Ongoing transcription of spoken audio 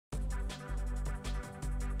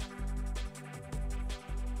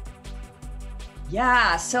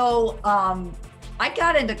Yeah, I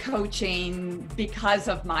got into coaching because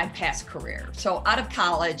of my past career. So out of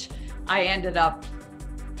college, I ended up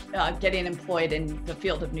getting employed in the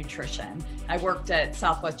field of nutrition. I worked at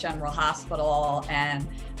Southwest General Hospital, and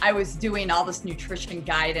I was doing all this nutrition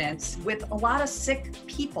guidance with a lot of sick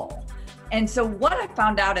people. And so what I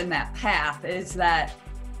found out in that path is that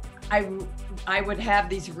I would have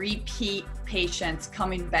these repeat patients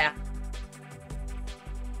coming back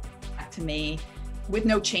to me with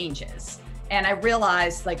no changes. And I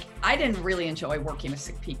realized I didn't really enjoy working with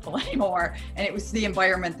sick people anymore. And it was the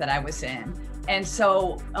environment that I was in. And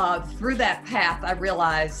so through that path, I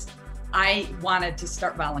realized I wanted to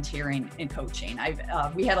start volunteering in coaching.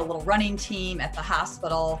 We had a little running team at the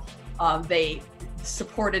hospital. They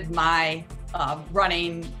supported my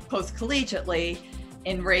running post-collegiately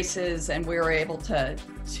in races, and we were able to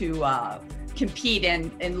compete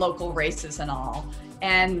in local races and all.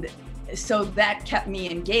 And so that kept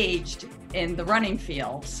me engaged in the running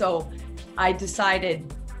field. So I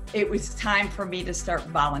decided it was time for me to start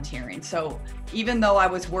volunteering. So even though I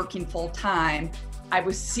was working full time, I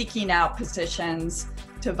was seeking out positions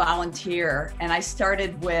to volunteer. And I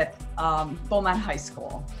started with Beaumont High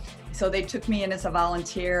School. So they took me in as a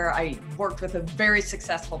volunteer. I worked with a very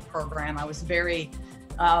successful program. I was the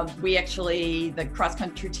cross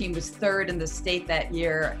country team was third in the state that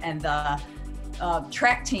year, and the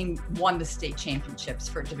track team won the state championships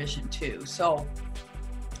for Division II. So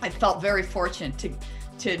I felt very fortunate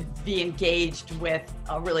to be engaged with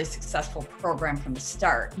a really successful program from the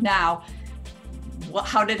start. Now,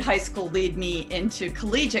 how did high school lead me into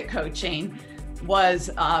collegiate coaching was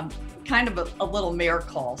kind of a little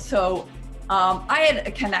miracle. So I had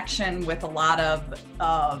a connection with a lot of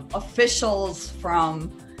officials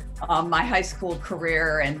from my high school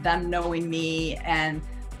career and them knowing me. And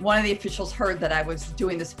one of the officials heard that I was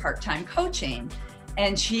doing this part-time coaching.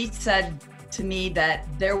 And she said to me that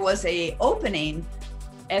there was an opening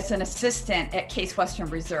as an assistant at Case Western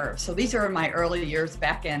Reserve. So these are in my early years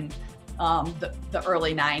back in the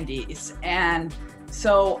early 90s. And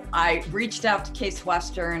so I reached out to Case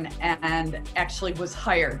Western and actually was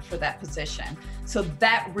hired for that position. So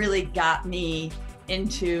that really got me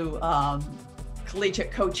into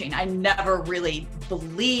collegiate coaching. I never really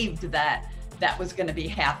believed that was going to be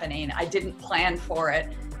happening. I didn't plan for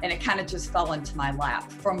it, and it kind of just fell into my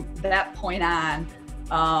lap. From that point on,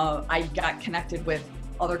 I got connected with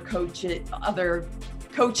other coaching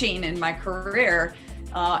in my career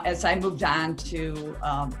as I moved on to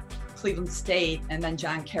Cleveland State, and then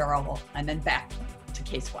John Carroll, and then back to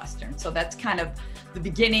Case Western. So that's kind of the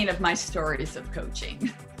beginning of my stories of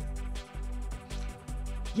coaching.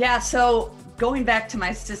 Yeah, so going back to my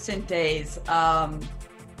assistant days,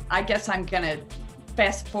 I guess I'm gonna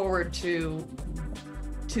fast forward to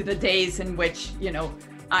the days in which,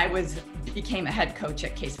 I became a head coach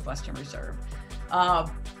at Case Western Reserve.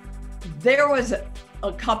 There was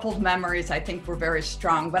a couple of memories I think were very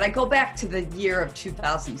strong, but I go back to the year of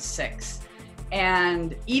 2006.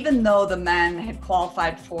 And even though the men had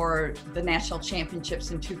qualified for the national championships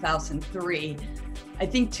in 2003, I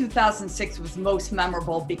think 2006 was most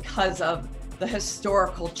memorable because of the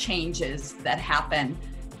historical changes that happened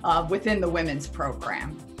within the women's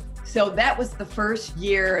program. So that was the first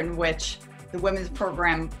year in which the women's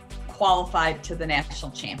program qualified to the national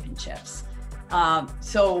championships.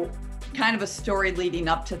 So kind of a story leading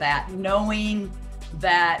up to that, knowing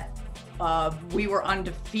that we were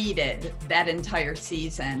undefeated that entire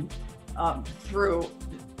season through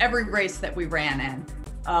every race that we ran in.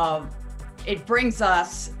 It brings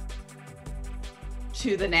us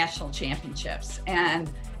to the national championships.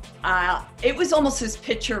 And it was almost this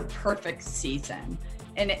picture perfect season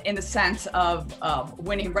in the sense of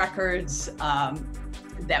winning records.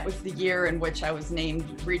 That was the year in which I was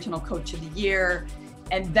named Regional Coach of the Year.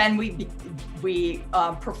 And then we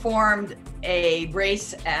performed a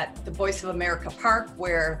race at the Voice of America Park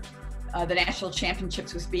where the national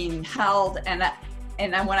championships was being held. And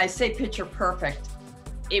when I say picture perfect,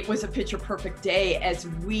 it was a picture perfect day as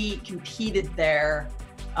we competed there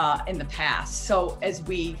in the past. So as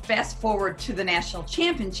we fast forward to the national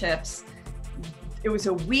championships, it was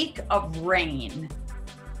a week of rain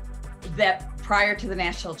that prior to the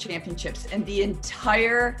national championships, and the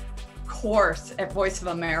entire course at Voice of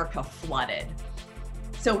America flooded.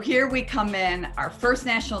 So here we come in, our first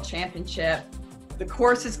national championship, the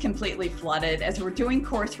course is completely flooded. As we're doing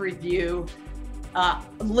course review,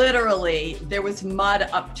 literally there was mud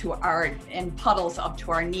and puddles up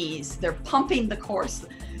to our knees. They're pumping the course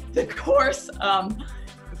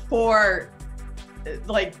for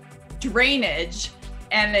like drainage,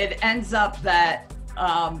 and it ends up that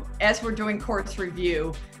as we're doing course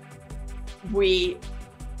review,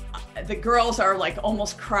 the girls are like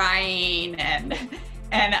almost crying, and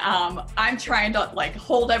I'm trying to like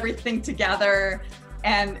hold everything together.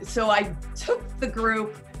 And so I took the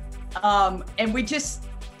group, and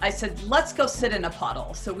I said, let's go sit in a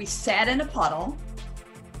puddle. So we sat in a puddle,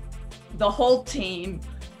 the whole team.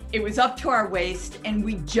 It was up to our waist, and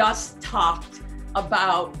we just talked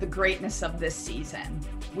about the greatness of this season.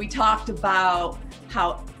 We talked about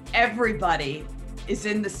how everybody is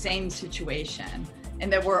in the same situation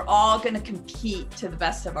and that we're all going to compete to the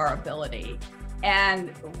best of our ability. And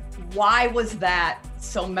why was that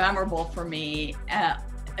so memorable for me?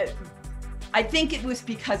 I think it was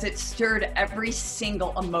because it stirred every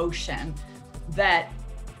single emotion that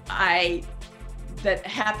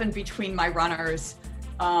happened between my runners.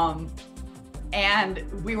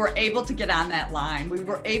 And we were able to get on that line. We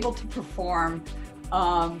were able to perform,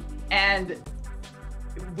 and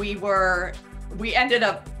we ended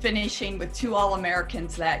up finishing with 2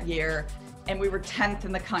 All-Americans that year, and we were 10th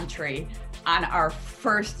in the country on our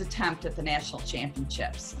first attempt at the national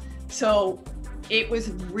championships. So it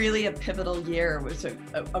was really a pivotal year. It was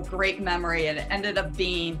a great memory, and it ended up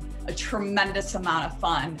being a tremendous amount of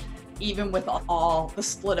fun, even with all the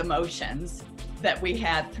split emotions that we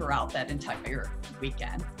had throughout that entire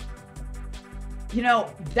weekend. You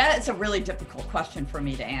know, that is a really difficult question for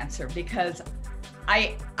me to answer, because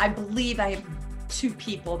I believe I have 2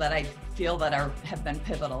 people that I feel that have been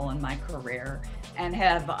pivotal in my career and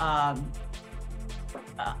have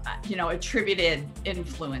attributed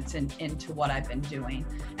influence into what I've been doing.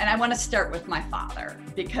 And I want to start with my father,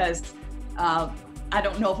 because I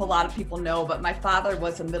don't know if a lot of people know, but my father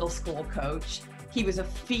was a middle school coach. He was a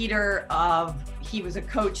he was a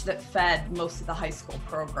coach that fed most of the high school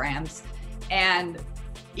programs. And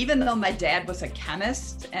even though my dad was a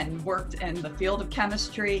chemist and worked in the field of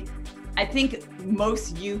chemistry, I think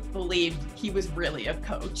most youth believed he was really a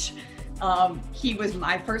coach. He was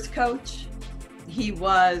my first coach. He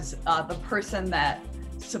was the person that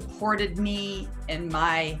supported me in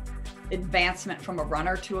my advancement from a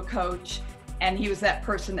runner to a coach. And he was that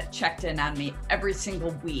person that checked in on me every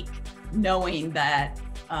single week, knowing that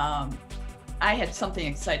I had something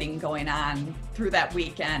exciting going on through that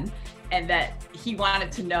weekend, and that he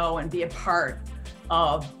wanted to know and be a part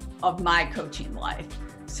of my coaching life.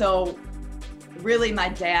 So really, my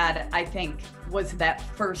dad, I think, was that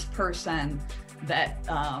first person that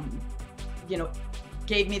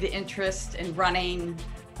gave me the interest in running,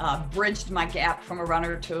 bridged my gap from a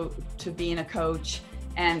runner to being a coach,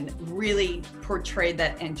 and really portrayed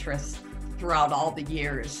that interest throughout all the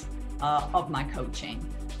years of my coaching.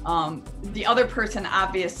 The other person,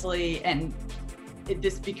 obviously, and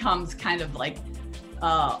this becomes kind of like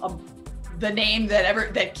the name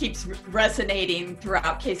that keeps resonating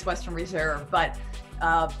throughout Case Western Reserve, but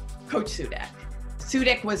Coach Sudek.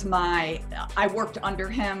 Sudek was I worked under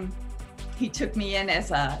him. He took me in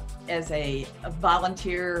as a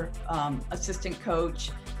volunteer assistant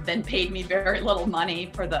coach, then paid me very little money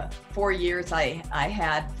for the 4 years I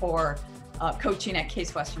had for coaching at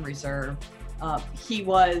Case Western Reserve.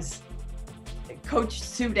 Coach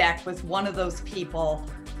Sudek was one of those people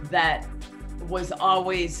that was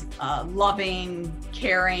always loving,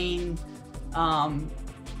 caring,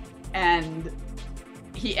 and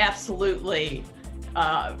he absolutely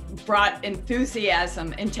brought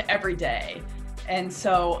enthusiasm into every day. And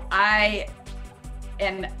so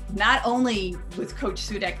not only was Coach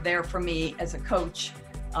Sudek there for me as a coach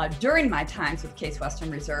during my times with Case Western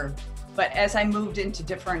Reserve, but as I moved into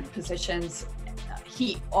different positions,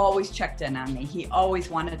 he always checked in on me. He always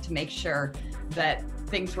wanted to make sure that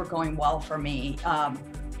things were going well for me.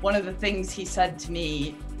 One of the things he said to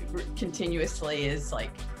me continuously is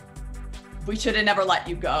like, we should have never let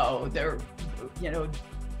you go.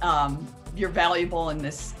 You're valuable in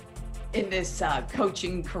this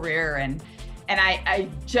coaching career. And I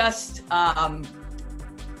just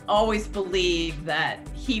always believe that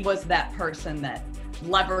he was that person that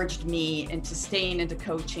leveraged me into staying into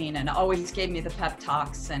coaching, and always gave me the pep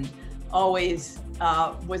talks, and always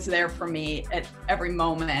was there for me at every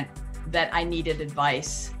moment that I needed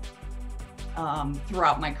advice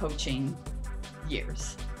throughout my coaching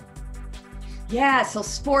years. Yeah, so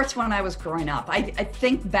sports when I was growing up, I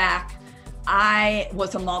think back, I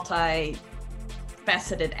was a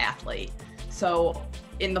multi-faceted athlete. So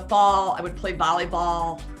in the fall, I would play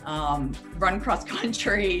volleyball, run cross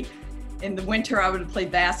country. In the winter, I would play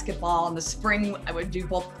basketball. In the spring, I would do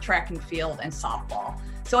both track and field and softball.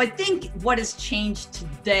 So I think what has changed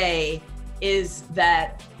today is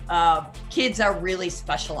that kids are really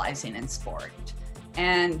specializing in sport.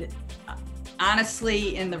 And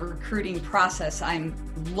honestly, in the recruiting process, I'm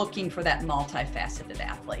looking for that multifaceted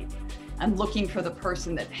athlete. I'm looking for the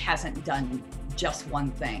person that hasn't done just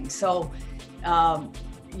one thing. So, as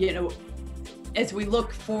we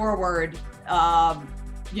look forward, as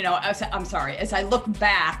I look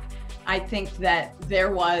back, I think that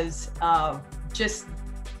there was just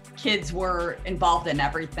kids were involved in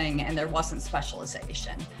everything and there wasn't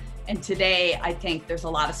specialization. And today, I think there's a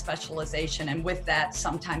lot of specialization. And with that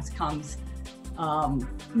sometimes comes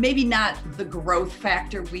maybe not the growth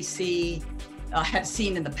factor we have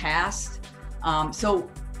seen in the past. So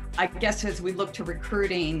I guess as we look to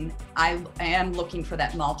recruiting, I am looking for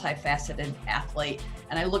that multifaceted athlete.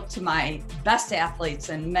 And I look to my best athletes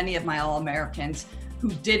and many of my All-Americans who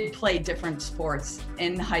did play different sports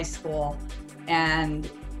in high school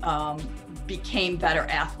and became better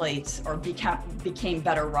athletes or became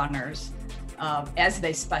better runners as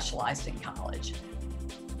they specialized in college.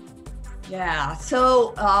 Yeah,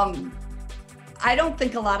 so I don't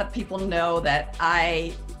think a lot of people know that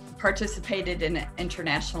I participated in an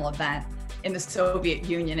international event in the Soviet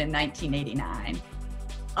Union in 1989.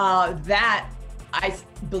 That, I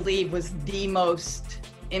believe, was the most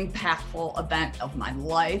impactful event of my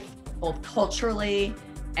life, both culturally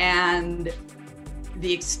and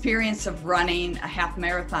the experience of running a half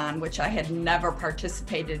marathon, which I had never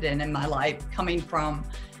participated in my life, coming from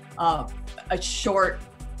a short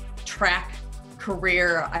track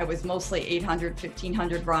career. I was mostly 800,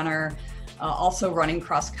 1500 runner, also running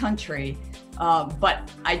cross country, but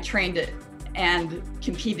I trained and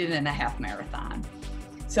competed in a half marathon.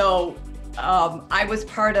 So I was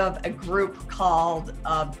part of a group called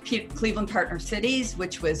Cleveland Partner Cities,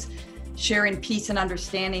 which was sharing peace and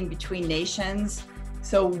understanding between nations.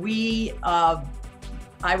 So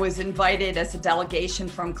I was invited as a delegation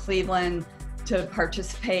from Cleveland to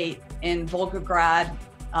participate in Volgograd,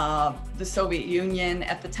 the Soviet Union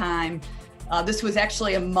at the time. This was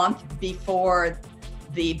actually a month before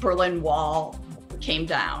the Berlin Wall came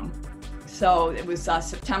down. So it was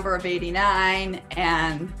September of '89,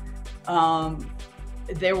 and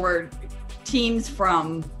there were teams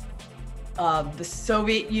from the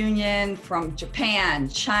Soviet Union, from Japan,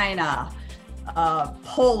 China,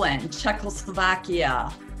 Poland, Czechoslovakia,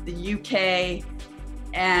 the UK,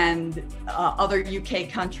 and other UK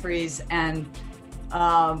countries. And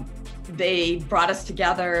they brought us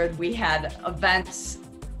together. We had events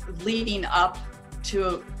leading up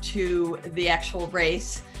to the actual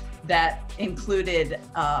race that included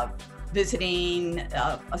visiting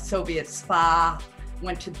a Soviet spa,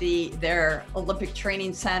 went to their Olympic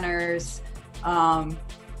training centers.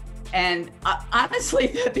 And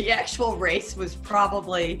honestly, the actual race was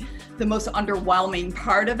probably the most underwhelming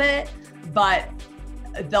part of it, but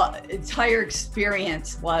the entire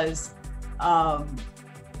experience was the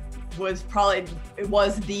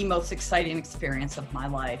most exciting experience of my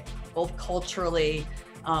life, both culturally,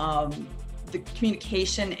 the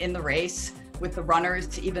communication in the race with the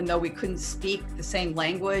runners. Even though we couldn't speak the same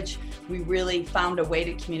language, we really found a way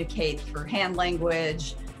to communicate through hand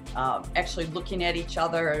language, actually looking at each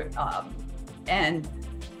other, and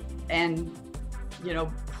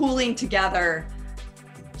pooling together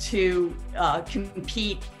to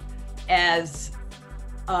compete as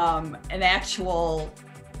an actual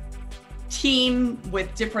team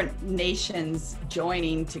with different nations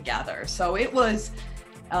joining together. So it was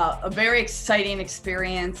a very exciting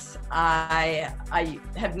experience. I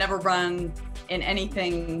have never run in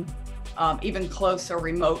anything even close or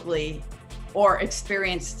remotely, or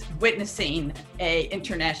witnessing a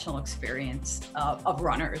international experience of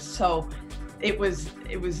runners. So it was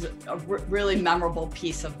a really memorable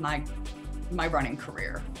piece of my running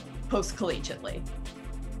career, post-collegiately.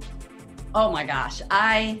 Oh my gosh,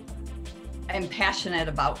 I am passionate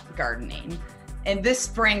about gardening. And this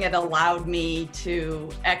spring, it allowed me to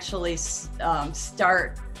actually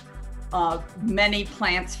start many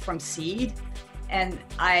plants from seed. And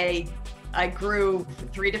I grew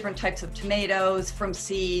 3 different types of tomatoes from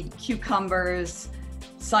seed, cucumbers,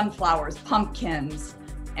 sunflowers, pumpkins,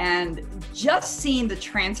 and just seeing the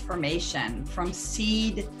transformation from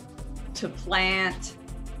seed to plant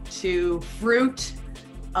to fruit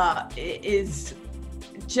is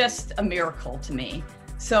just a miracle to me.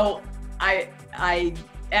 So I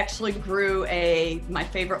actually grew my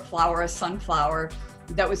favorite flower, a sunflower,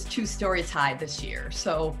 that was 2 stories high this year.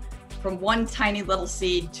 So from one tiny little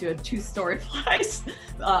seed to a 2-story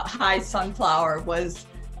high sunflower was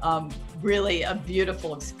really a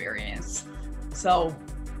beautiful experience. So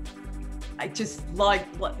I just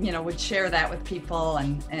would share that with people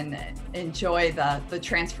and enjoy the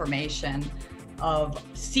transformation of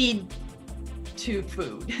seed to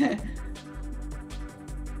food.